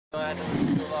I had to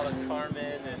listen to a lot of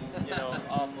Carmen and, you know,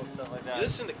 awful stuff like that. You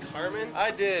listened to Carmen? I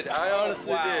did. I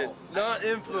honestly did. Not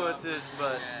influences,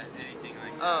 but anything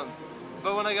like that.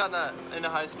 But when I got into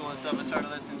high school and stuff, I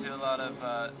started listening to a lot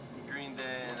of Green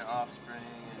Day and Offspring.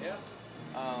 And,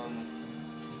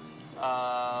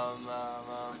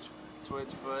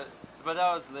 Switchfoot. But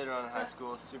that was later on in high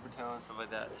school, Supertone and stuff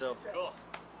like that. So Cool.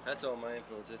 that's all my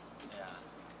influences.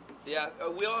 Yeah,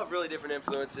 we all have really different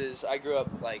influences. I grew up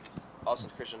like also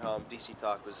Christian home. DC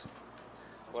Talk was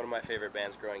one of my favorite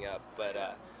bands growing up. But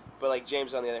like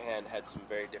James on the other hand had some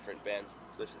very different bands to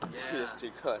listen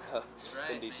to growing up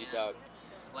in DC Talk.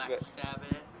 Black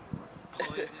Sabbath,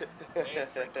 Poison,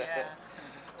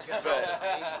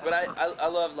 but I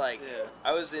love like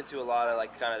I was into a lot of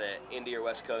like kind of the indie or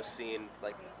West Coast scene,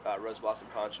 like Rose Blossom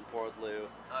Punch and Poor Lou.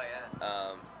 Oh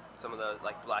yeah. Some of those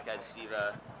like Black Eyed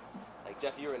Siva. Like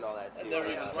Jeff, you were in all that too.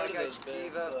 Black Eyed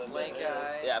Siva, Plank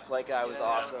Eye. Yeah, Plank Eye was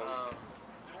awesome.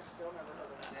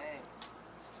 Dang.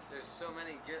 There's so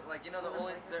many good, like, you know,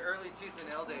 the early Tooth and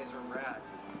Nail days were rad.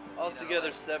 All together,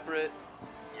 like, separate.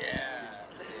 Yeah.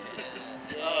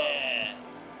 Yeah,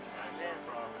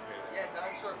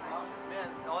 Dinosaur Prophets, man.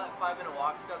 All that 5-minute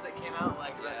walk stuff that came out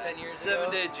like about 10 years ago.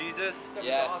 7 Day Jesus.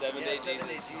 Yeah, awesome. 7 Day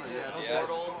Jesus. Yeah.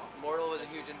 Mortal was a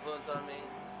huge influence on me.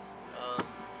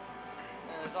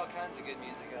 And there's all kinds of good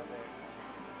music out there.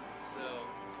 So,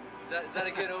 is that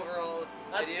a good overall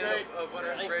idea of what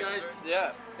our inspiration is?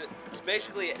 Yeah. It's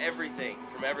basically everything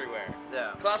from everywhere.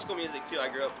 Yeah. Classical music too. I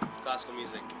grew up with classical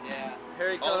music. Yeah.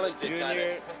 Harry All of us Connick did Jr. kind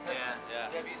of. Yeah.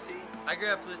 WC. I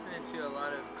grew up listening to a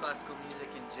lot of classical music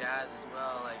and jazz as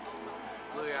well, like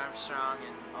Louis Armstrong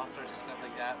and all sorts of stuff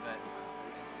like that, but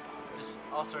just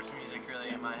all sorts of music really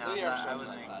in my house. I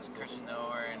wasn't a Christian though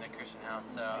or in a Christian house,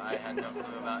 so I had no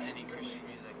clue about any Christian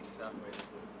music. So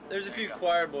There's a few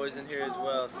choir boys in here as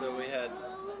well, so we had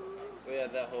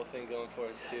that whole thing going for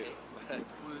us too.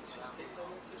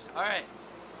 all right.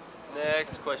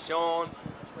 Next question.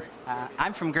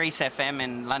 I'm from Grace FM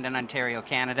in London, Ontario,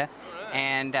 Canada,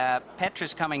 and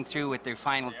Petra's coming through with their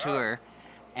final tour,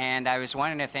 and I was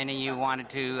wondering if any of you wanted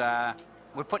to,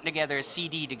 we're putting together a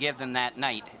CD to give them that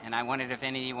night, and I wondered if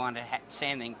any of you wanted to say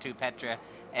anything to Petra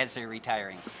as they're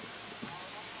retiring.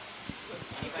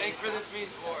 Thanks for This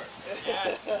Means War.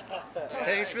 Yes.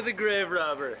 Thanks for the grave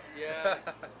robber. Yeah.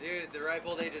 Dude, the ripe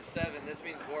old age of 7, This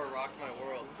Means War rocked my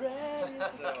world. So,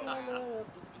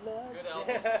 good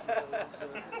album.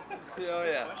 Oh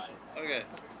yeah. Okay.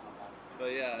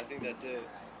 But yeah, I think that's it.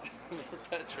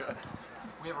 Petra.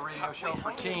 We have a radio show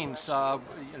for teens,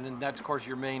 and that's of course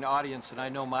your main audience. And I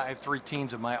know I have 3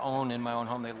 teens of my own in my own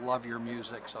home. They love your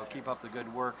music, so keep up the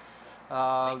good work.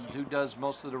 Who does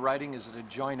most of the writing? Is it a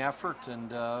joint effort?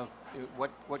 And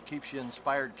what keeps you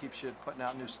inspired? Keeps you putting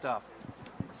out new stuff?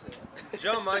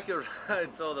 John Micah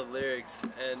writes all the lyrics,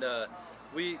 and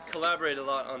we collaborate a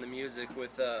lot on the music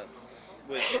with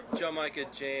John Micah,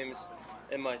 James,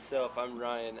 and myself. I'm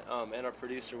Ryan, and our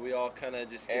producer. We all kind of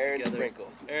just get together.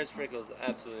 Aaron Sprinkle is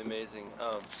absolutely amazing.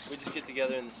 We just get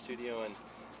together in the studio and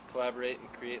collaborate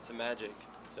and create some magic.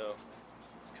 So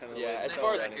it's kind of as Next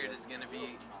far as record is going to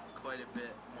be quite a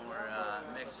bit more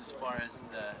mixed as far as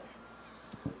the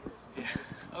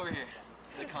over here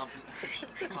the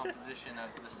composition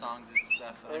of the songs and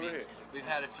stuff. I mean, we've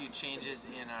had a few changes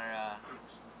in our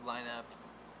lineup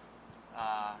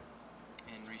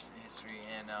in recent history,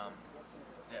 and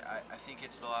I think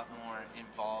it's a lot more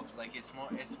involved. Like it's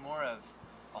more of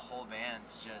a whole band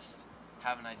just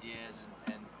having ideas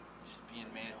and just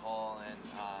being made whole and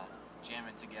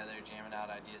jamming out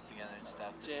ideas together and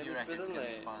stuff. This new record's gonna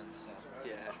be fun. So.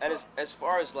 Yeah, and as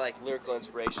far as like lyrical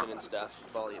inspiration and stuff,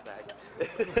 volley it back.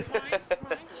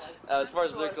 As far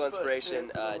as lyrical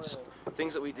inspiration, just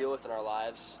things that we deal with in our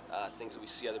lives, things that we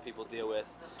see other people deal with.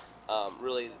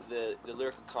 Really, the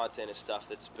lyrical content is stuff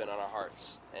that's been on our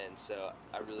hearts, and so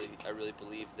I really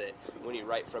believe that when you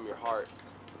write from your heart,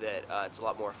 that it's a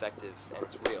lot more effective and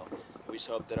it's real. We just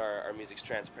hope that our music's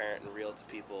transparent and real to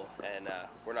people, and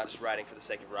we're not just writing for the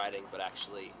sake of writing, but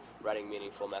actually writing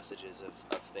meaningful messages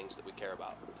of things that we care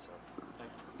about. So.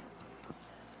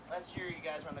 Last year, you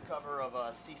guys were on the cover of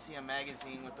CCM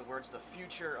magazine with the words "The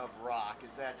Future of Rock."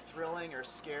 Is that thrilling or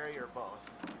scary or both?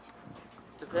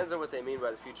 Depends on what they mean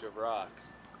by the future of rock.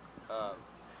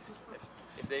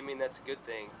 If they mean that's a good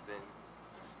thing, then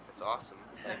that's awesome.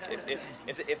 Like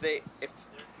if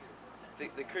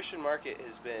the Christian market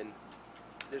has been,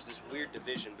 there's this weird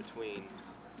division between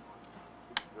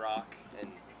rock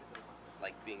and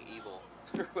like being evil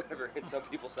or whatever in some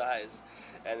people's eyes,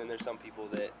 and then there's some people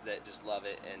that just love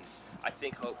it, and I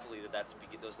think hopefully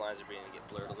those lines are beginning to get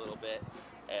blurred a little bit,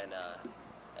 and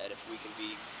and if we can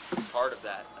be part of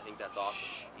that, I think that's awesome.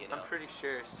 You know. I'm pretty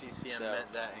sure CCM So-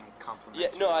 meant that in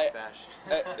complimentary Yeah, no,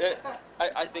 fashion.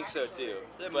 I think so too.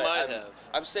 They But might have.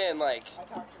 I'm saying, like,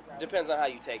 depends on how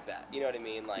you take that. You know what I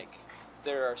mean? Like,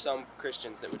 there are some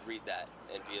Christians that would read that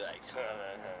and be like,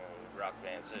 rock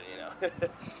bands, you know.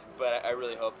 But I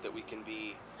really hope that we can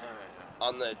be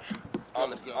on the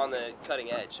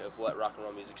cutting edge of what rock and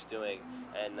roll music's doing,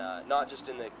 and not just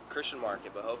in the Christian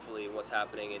market, but hopefully what's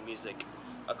happening in music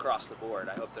across the board.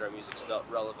 I hope that our music's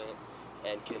relevant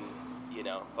and can, you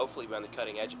know, hopefully be on the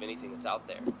cutting edge of anything that's out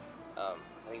there. I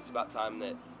think it's about time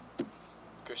that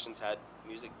Christians had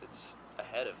music that's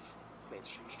ahead of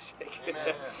mainstream music.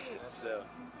 So.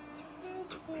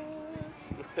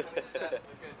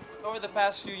 Over the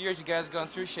past few years, you guys have gone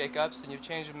through shake-ups and you've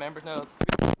changed the members. Now,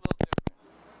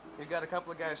 you've got a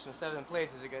couple of guys from 7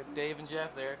 places. You got Dave and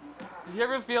Jeff there. Did you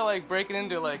ever feel like breaking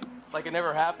into like it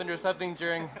never happened or something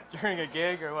during a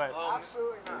gig or what?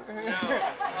 Absolutely not.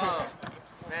 No.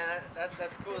 Man,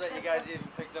 that's cool that you guys even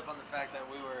picked up on the fact that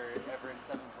we were ever in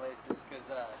 7 places, because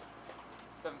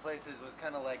 7 places was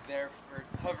kind of like there for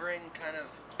hovering kind of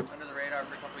under the radar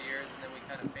for a couple years, and then we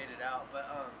kind of faded out. But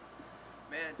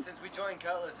man, since we joined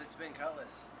Kutless, it's been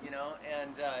Kutless, you know,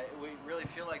 and we really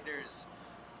feel like there's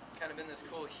kind of been this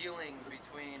cool healing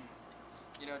between,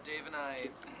 you know, Dave and I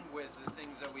with the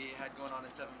things that we had going on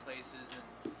in 7 places,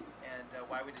 and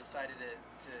why we decided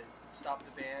to stop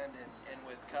the band, and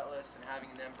with Kutless and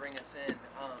having them bring us in.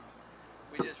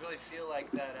 We just really feel like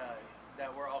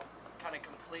that we're all kind of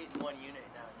complete in one unit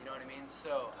now, you know what I mean?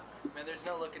 So, man, there's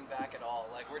no looking back at all.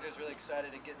 Like, we're just really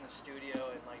excited to get in the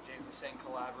studio and, like James was saying,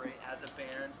 collaborate as a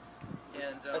band.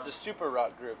 And That's a super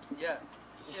rock group. yeah,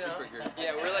 you know, Super group.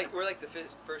 Yeah, we're like the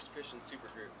first Christian super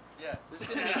group. yeah. This is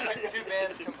gonna be two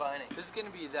bands combining. This is gonna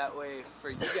be that way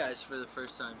for you guys for the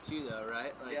first time too, though,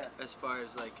 right? Like, Yeah. as far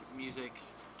as like music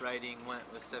writing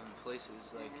went with 7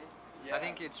 places, like, Yeah. I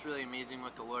think it's really amazing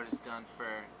what the Lord has done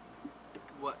for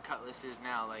what Kutless is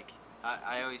now. Like,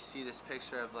 I always see this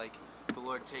picture of like the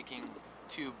Lord taking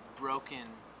 2 broken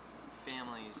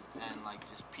families and like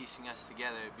just piecing us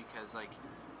together, because like,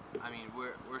 I mean,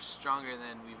 we're stronger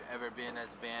than we've ever been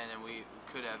as a band, and we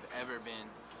could have ever been,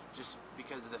 just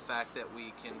because of the fact that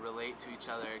we can relate to each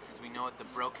other, because we know what the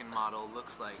broken model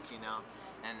looks like, you know.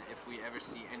 And if we ever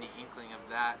see any inkling of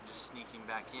that just sneaking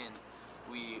back in,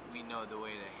 we know the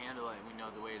way to handle it. We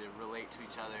know the way to relate to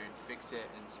each other and fix it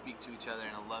and speak to each other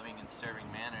in a loving and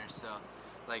serving manner. So,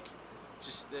 like,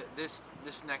 just this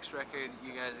next record,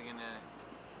 you guys are gonna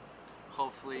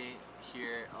hopefully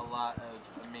hear a lot of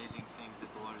amazing things that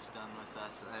the Lord has done with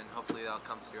us, and hopefully that'll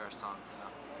come through our songs. So.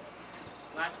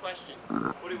 Last question.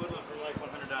 Woody Woodland from Life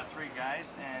 100.3, guys,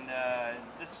 and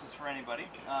this is for anybody.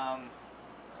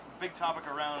 Big topic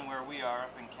around where we are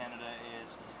up in Canada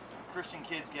is Christian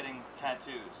kids getting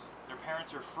tattoos. Their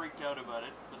parents are freaked out about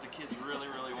it, but the kids really,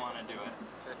 really want to do it.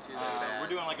 Tattoos are bad. We're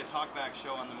doing like a talkback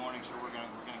show on the morning show. We're gonna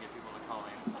get people to call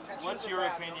in. What's your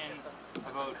opinion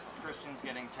about Christians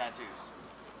getting tattoos?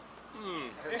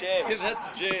 James.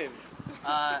 That's James.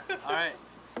 All right.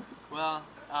 Well,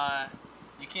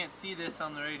 you can't see this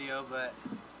on the radio, but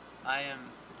I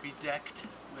am bedecked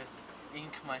with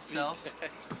ink myself.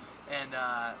 And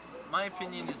my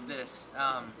opinion is this.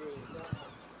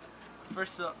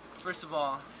 First of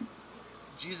all,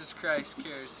 Jesus Christ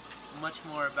cares much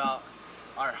more about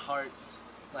our hearts,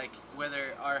 like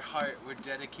whether our heart we're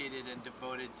dedicated and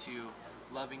devoted to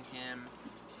loving Him,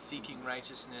 seeking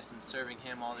righteousness, and serving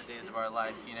Him all the days of our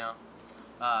life, you know.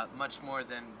 Much more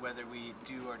than whether we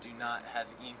do or do not have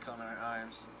ink on our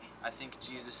arms. I think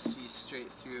Jesus sees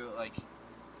straight through like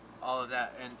all of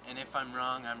that, and if I'm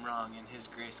wrong, I'm wrong, and His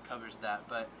grace covers that.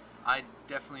 But I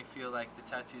definitely feel like the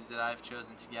tattoos that I've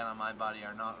chosen to get on my body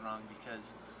are not wrong,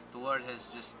 because the Lord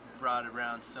has just brought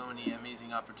around so many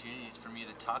amazing opportunities for me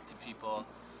to talk to people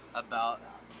about,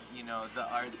 you know, the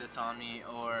art that's on me,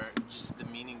 or just the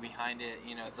meaning behind it.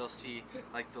 You know, they'll see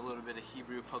like the little bit of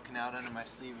Hebrew poking out under my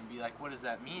sleeve and be like, what does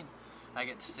that mean? I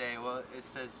get to say, well, it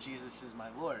says Jesus is my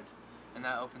Lord. And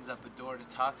that opens up a door to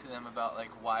talk to them about like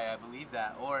why I believe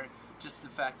that, or just the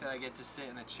fact that I get to sit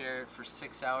in a chair for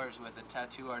 6 hours with a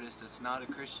tattoo artist that's not a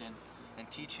Christian and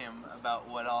teach him about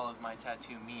what all of my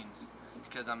tattoo means,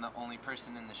 because I'm the only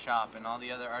person in the shop, and all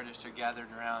the other artists are gathered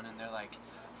around and they're like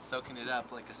soaking it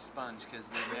up like a sponge because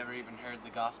they've never even heard the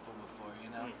gospel before, you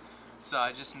know. So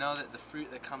I just know that the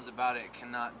fruit that comes about it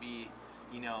cannot be,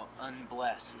 you know,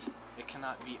 unblessed. It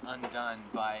cannot be undone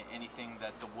by anything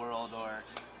that the world or,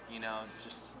 you know,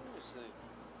 just,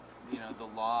 you know, the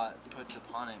law puts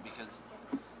upon it, because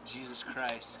Jesus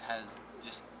Christ has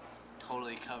just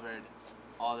totally covered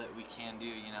all that we can do,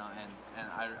 you know, and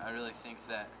I really think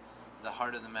that the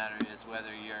heart of the matter is whether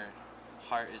your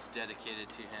heart is dedicated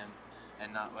to him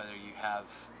and not whether you have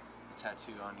a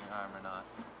tattoo on your arm or not.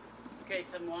 Okay,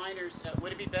 some liners.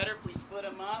 Would it be better if we split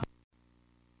them up?